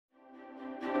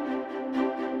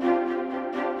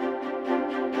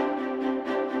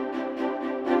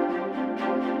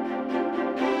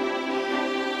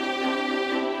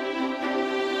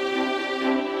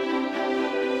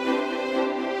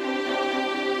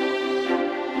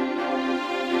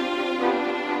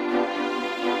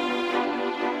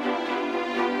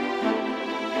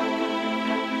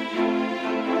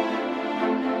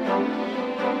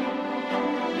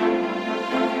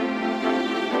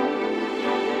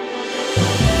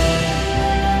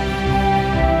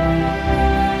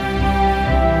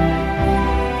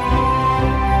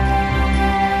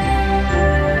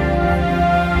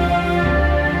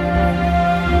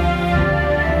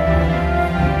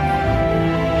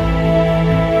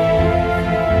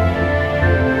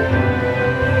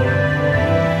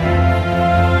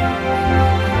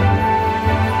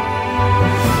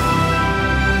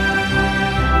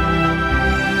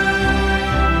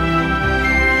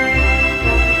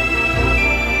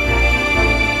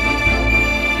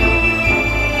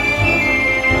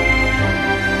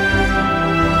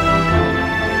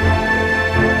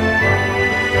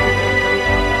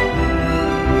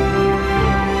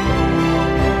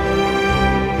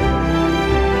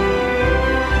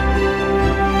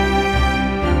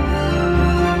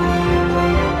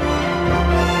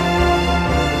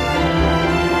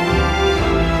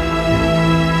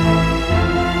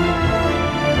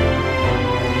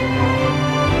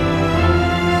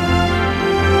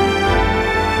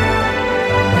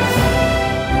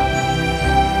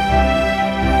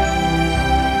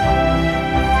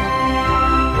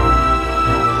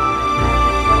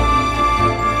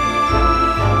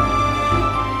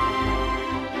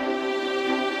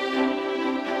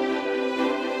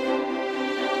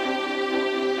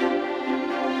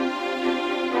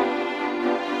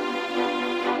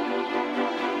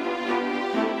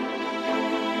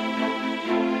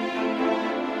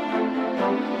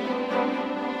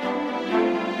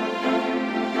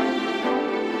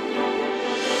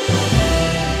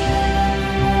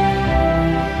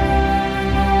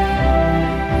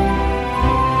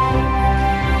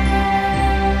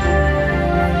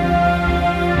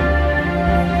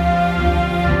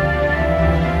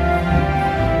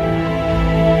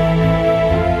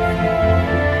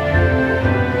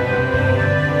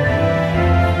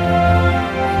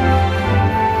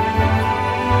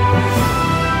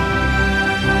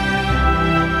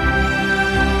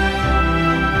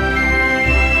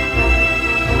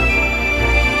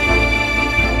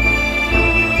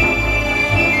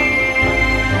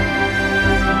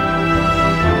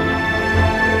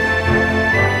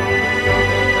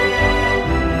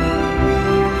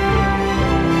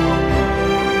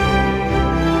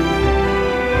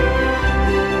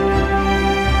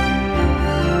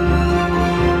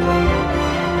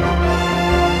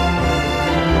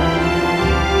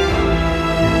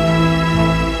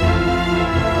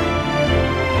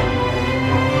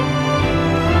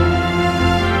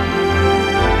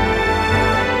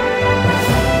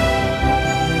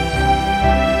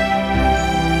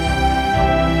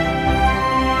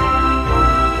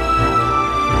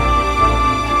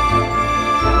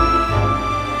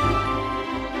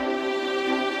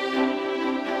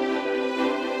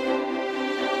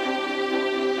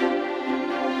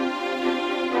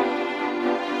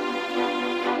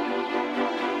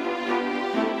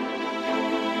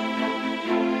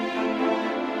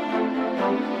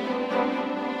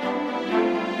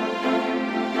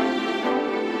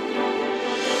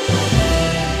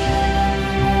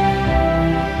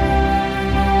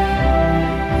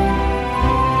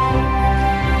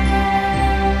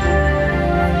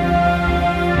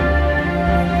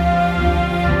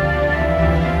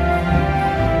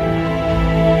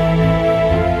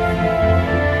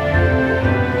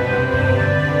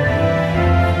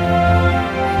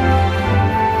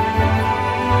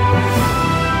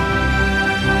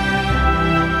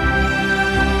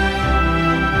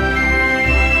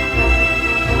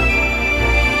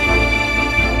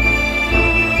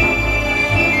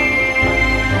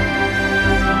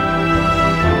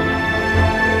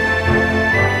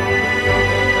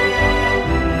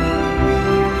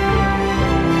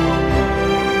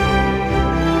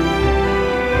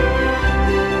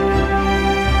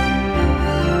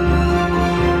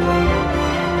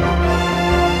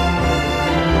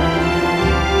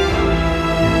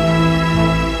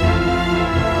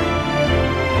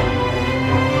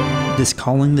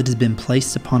calling that has been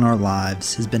placed upon our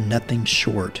lives has been nothing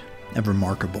short of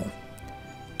remarkable.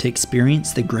 To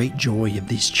experience the great joy of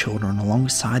these children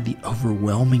alongside the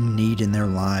overwhelming need in their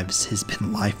lives has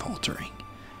been life-altering.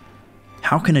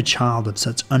 How can a child of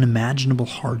such unimaginable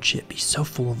hardship be so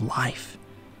full of life?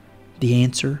 The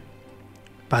answer?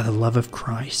 By the love of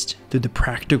Christ through the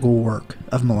practical work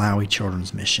of Malawi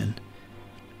Children's Mission.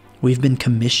 We've been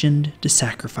commissioned to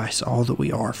sacrifice all that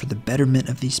we are for the betterment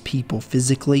of these people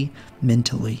physically,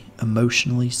 mentally,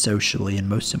 emotionally, socially, and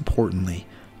most importantly,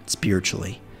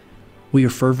 spiritually. We are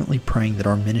fervently praying that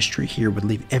our ministry here would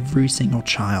leave every single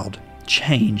child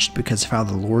changed because of how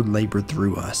the Lord labored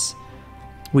through us.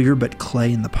 We are but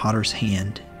clay in the potter's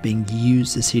hand, being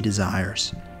used as he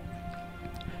desires.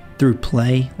 Through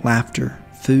play, laughter,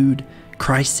 food,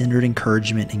 Christ-centered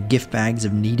encouragement, and gift bags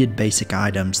of needed basic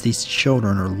items, these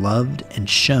children are loved and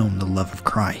shown the love of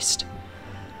Christ.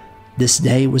 This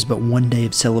day was but one day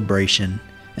of celebration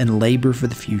and labor for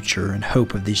the future and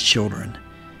hope of these children.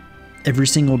 Every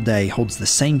single day holds the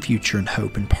same future and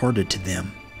hope imparted to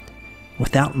them.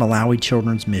 Without Malawi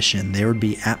Children's Mission, there would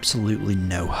be absolutely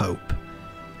no hope.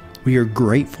 We are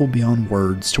grateful beyond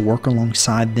words to work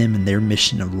alongside them in their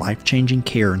mission of life-changing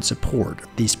care and support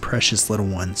of these precious little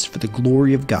ones for the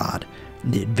glory of God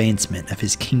and the advancement of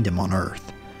His kingdom on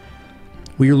earth.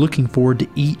 We are looking forward to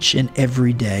each and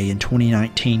every day in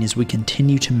 2019 as we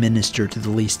continue to minister to the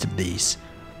least of these.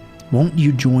 Won't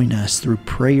you join us through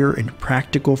prayer and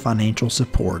practical financial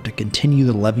support to continue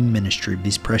the loving ministry of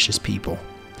these precious people?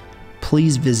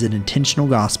 Please visit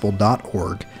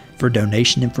intentionalgospel.org for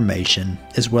donation information,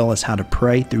 as well as how to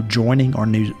pray through joining our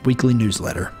weekly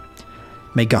newsletter.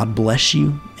 May God bless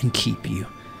you and keep you,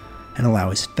 and allow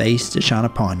His face to shine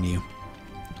upon you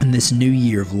in this new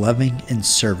year of loving and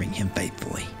serving Him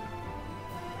faithfully.